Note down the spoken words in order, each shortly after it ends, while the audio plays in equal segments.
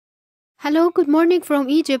Hello, good morning from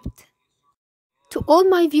Egypt. To all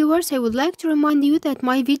my viewers, I would like to remind you that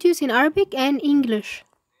my videos in Arabic and English.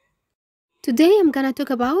 Today I'm gonna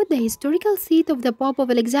talk about the historical seat of the Pope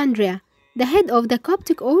of Alexandria, the head of the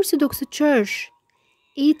Coptic Orthodox Church.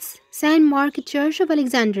 It's St. Mark Church of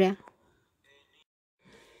Alexandria.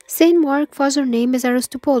 St. Mark's father's name is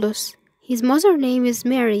Aristobulus. His mother's name is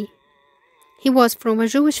Mary. He was from a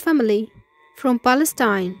Jewish family from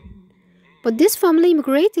Palestine. But this family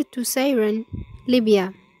immigrated to Syrian,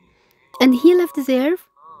 Libya, and he lived there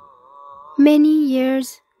many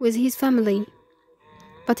years with his family.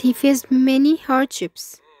 But he faced many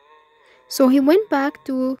hardships. So he went back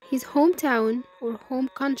to his hometown or home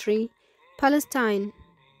country, Palestine.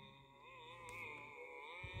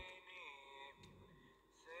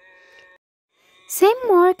 St.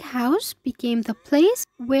 Mark's house became the place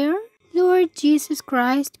where Lord Jesus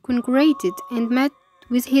Christ congregated and met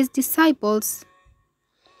with his disciples.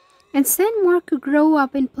 And St. Mark grew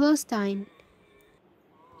up in Palestine.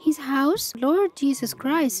 His house, Lord Jesus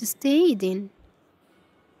Christ stayed in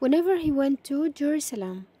whenever he went to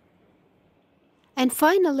Jerusalem. And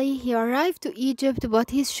finally, he arrived to Egypt,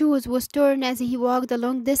 but his shoes was torn as he walked a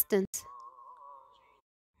long distance.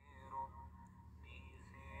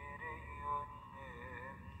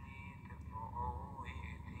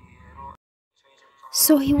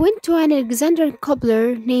 So he went to an Alexandrian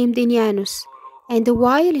cobbler named Inianus, and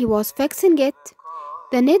while he was fixing it,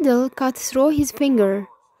 the needle cut through his finger,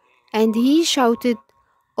 and he shouted,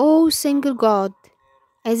 "O single God,"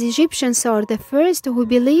 as Egyptians are the first who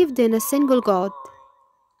believed in a single God.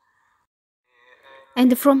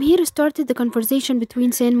 And from here started the conversation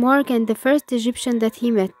between St. Mark and the first Egyptian that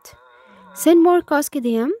he met. St. Mark asked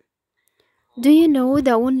him, "Do you know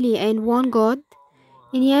the only and one God?"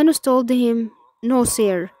 Inianus told him, "No,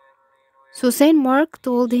 sir." So St. Mark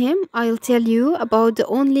told him, "I'll tell you about the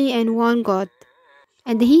only and one God."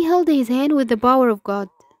 And he held his hand with the power of God.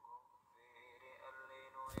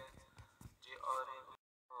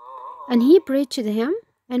 And he preached him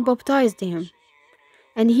and baptized him.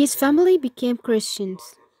 And his family became Christians.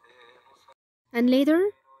 And later,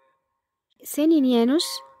 St. Inianus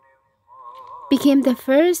became the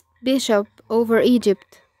first bishop over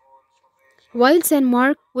Egypt, while St.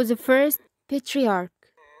 Mark was the first patriarch.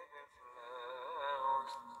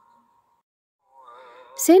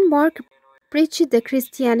 St. Mark preached the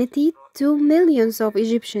Christianity to millions of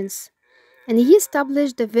Egyptians, and he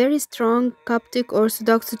established a very strong Coptic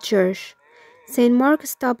Orthodox Church. St. Mark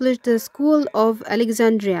established the School of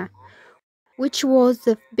Alexandria, which was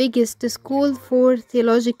the biggest school for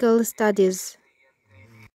theological studies.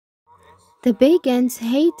 The pagans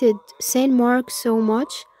hated St. Mark so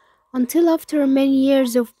much until after many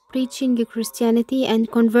years of preaching Christianity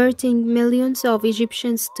and converting millions of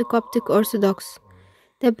Egyptians to Coptic Orthodox,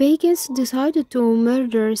 the pagans decided to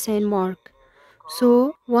murder St. Mark.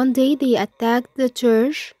 So one day they attacked the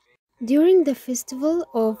church during the festival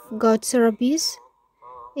of god Serapis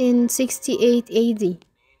in 68 AD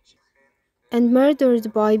and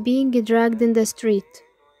murdered by being dragged in the street.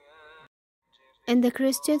 And the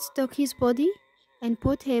Christians took his body and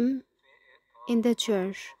put him in the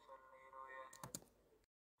church.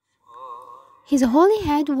 His holy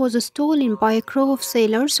head was stolen by a crew of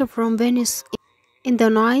sailors from Venice in the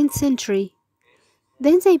 9th century.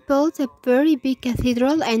 Then they built a very big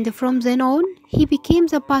cathedral, and from then on, he became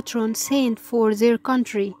the patron saint for their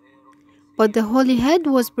country. But the holy head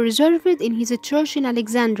was preserved in his church in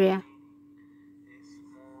Alexandria.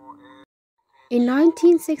 In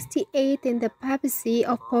 1968, in the papacy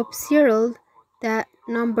of Pope Cyril, the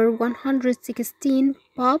number 116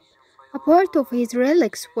 Pope, a part of his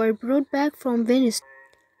relics were brought back from Venice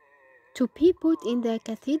to be put in the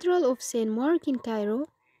Cathedral of St. Mark in Cairo.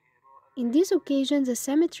 In this occasion, the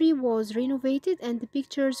cemetery was renovated and the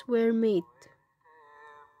pictures were made.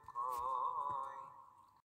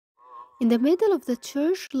 In the middle of the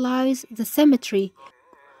church lies the cemetery,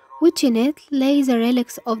 which in it lay the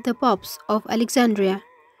relics of the popes of Alexandria.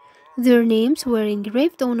 Their names were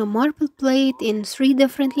engraved on a marble plate in 3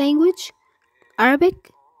 different languages: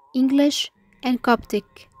 Arabic, English, and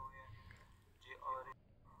Coptic.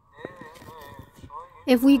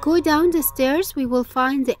 If we go down the stairs, we will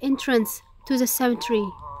find the entrance to the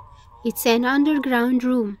cemetery. It's an underground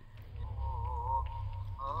room.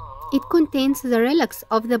 It contains the relics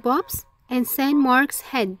of the popes and St. Mark's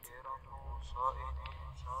head.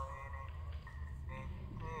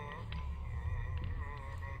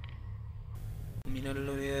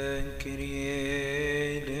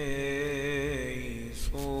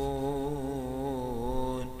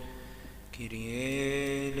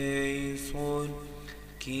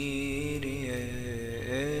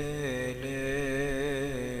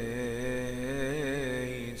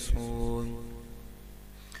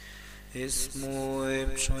 اسمه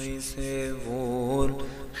بشوي سيفول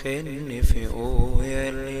خني في قوية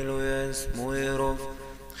الليلويا اسمه يرف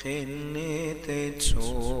خني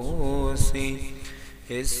تتشوسي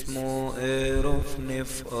اسمه ايروف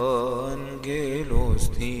نف انجيلوس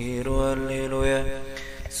تيرو الليلويا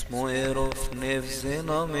اسمه ايروف نف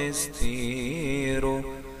زنا مستيرو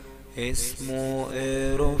اسمه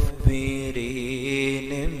ايروف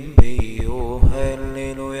بيرين بيو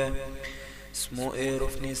هللويا اسمه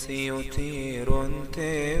ايروف نسيو تيرون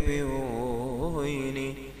تبيويني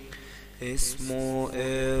اسمه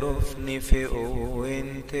ايروف نفئو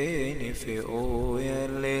انتي نفئو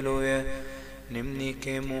هللويا نمني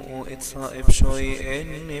كمو اتصائب شوي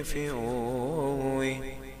نفئوي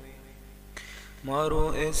مارو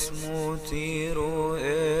اسمه تيرو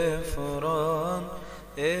افران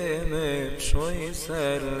بشوي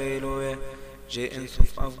سللويا جي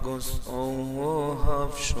انصف افغوس او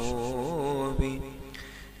هاف شوبي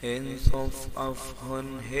انصف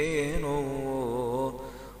افهن هينو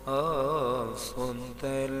اصن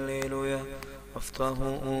تللويا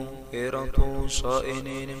افتهو ايراتو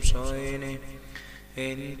شائنين مشايني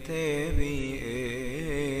انت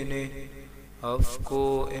بييني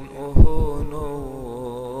افكو ان اهونو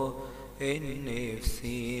ان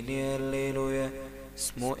نفسيني الليلويا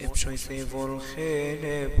اسمو ابشوي سيفو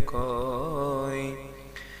الخيل بكاي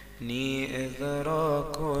ني اذرا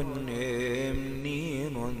كنم ني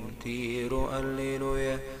ننتيرو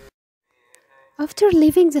الليلويا. After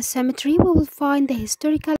leaving the cemetery, we will find the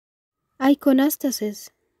historical iconostasis,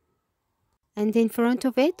 and in front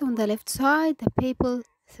of it, on the left side, the papal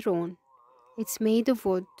throne. It's made of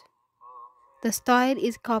wood. The style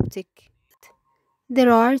is Coptic.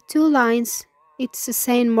 There are two lines. It's a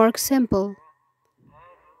St. Mark symbol.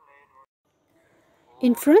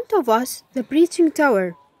 In front of us, the preaching tower.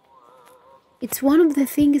 It's one of the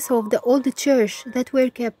things of the old church that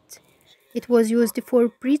were kept. It was used for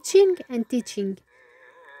preaching and teaching.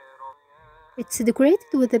 It's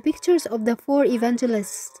decorated with the pictures of the 4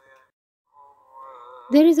 evangelists.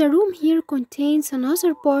 There is a room here contains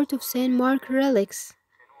another part of St. Mark relics.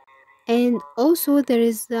 And also there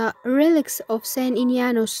is the relics of St.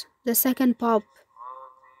 Inianos, the second pope.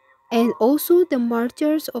 And also the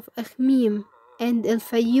martyrs of Akhmim and El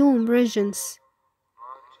Fayoum regions.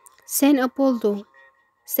 St. Apollo,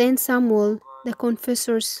 St. Samuel, the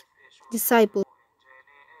confessor's disciple.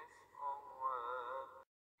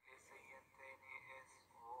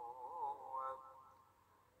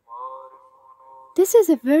 This is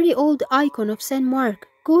a very old icon of St. Mark,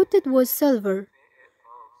 coated with silver.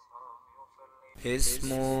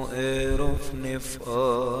 اسمه ايروف نف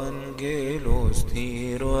انجيلوس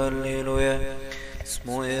تيرو هللويا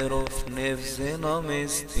اسمه ايروف نف زنا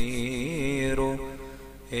مستيرو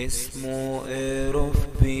اسمه ايروف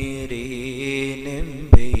بيرين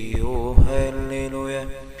بيو هللويا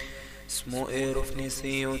اسمه ايروف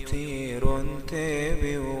نسيو تيرون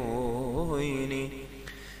تبيويني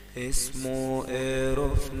اسمه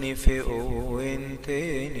ايروف نفئو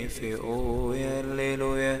انتي نفئو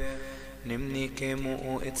هللويا نمني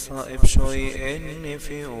كمو اتصائب شوي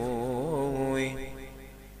نفئوي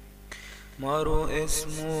مارو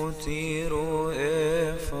اسمه تيرو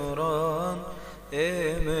افران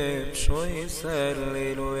بشوي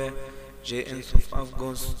سللويا جي انصف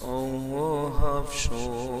افغوس او هاف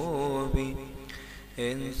شوبي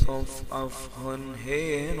انصف افهن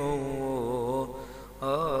هينو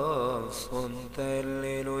اصن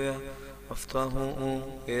تللويا افتهو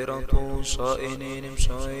ايراتو شائنين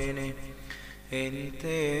مشايني انت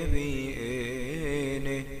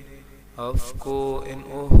بييني افكو ان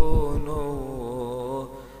اهونو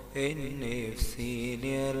ان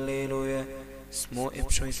نفسيني الليلويا اسمو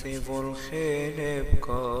ابشوي سيفو الخيل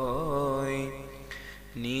بكاي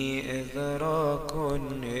ني اذرا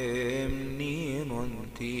كنم ني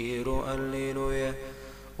ننتيرو الليلويا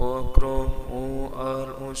وكروم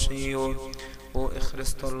وارؤوشيو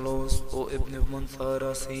وإخريستالوس وابن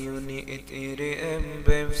بمنثارا سيوني اتيري ام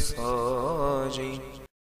بفصاجي.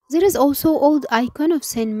 There is also old icon of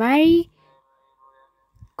Saint Mary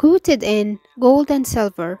coated in gold and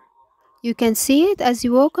silver. You can see it as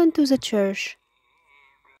you walk into the church.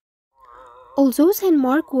 Although Saint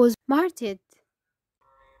Mark was martyred,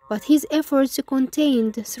 but his efforts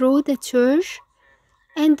contained through the church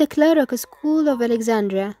and the cleric school of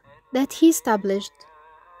Alexandria that he established.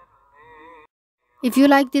 If you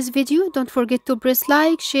like this video, don't forget to press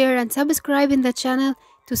like, share and subscribe in the channel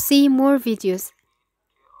to see more videos.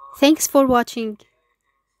 Thanks for watching.